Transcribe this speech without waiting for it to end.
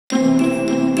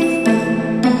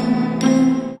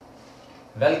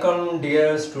Welcome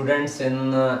dear students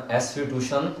in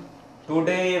SvTuition.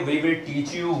 Today we will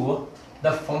teach you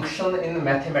the function in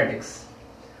mathematics.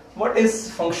 What is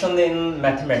function in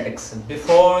mathematics?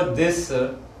 Before this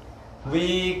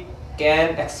we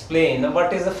can explain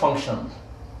what is a function.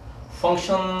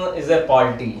 Function is a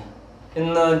quality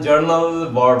in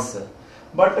journal words,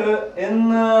 but in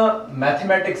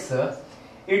mathematics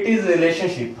it is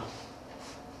relationship.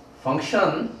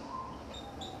 Function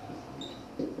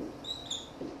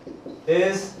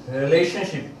is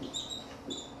relationship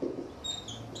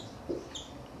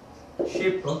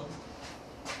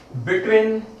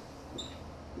between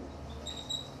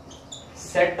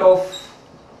set of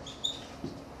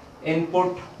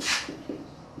input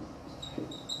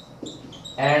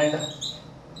and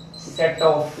set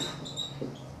of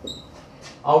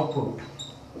output.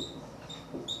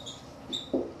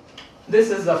 This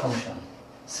is the function.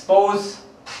 Suppose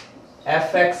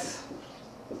fx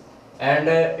and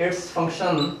its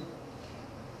function,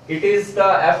 it is the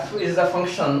f is the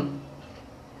function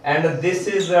and this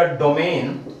is the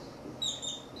domain,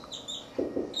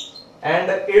 and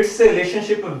its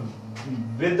relationship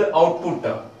with the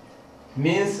output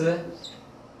means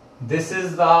this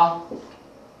is the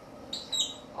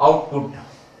output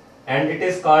and it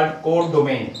is called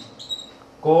codomain.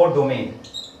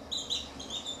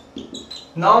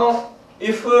 Now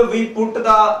if we put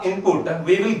the input,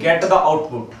 we will get the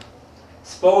output.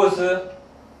 Suppose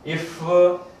if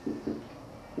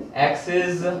x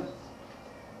is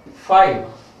 5,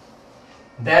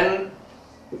 then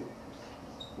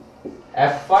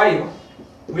f5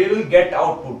 we will get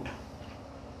output.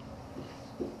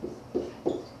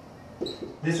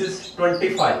 This is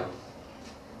 25.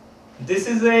 This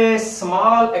is a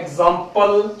small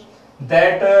example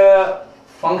that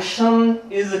function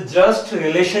is just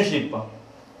relationship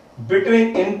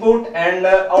between input and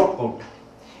output.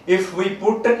 If we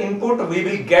put input, we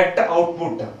will get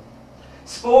output.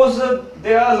 Suppose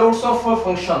there are lots of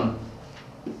function.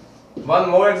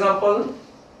 One more example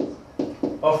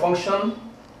of function.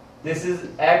 This is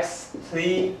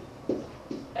x3,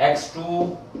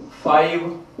 x2, 5,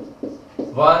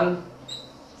 1,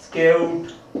 square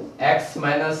root, x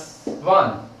minus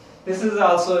 1. This is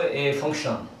also a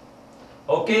function.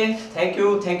 Okay, thank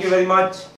you very much.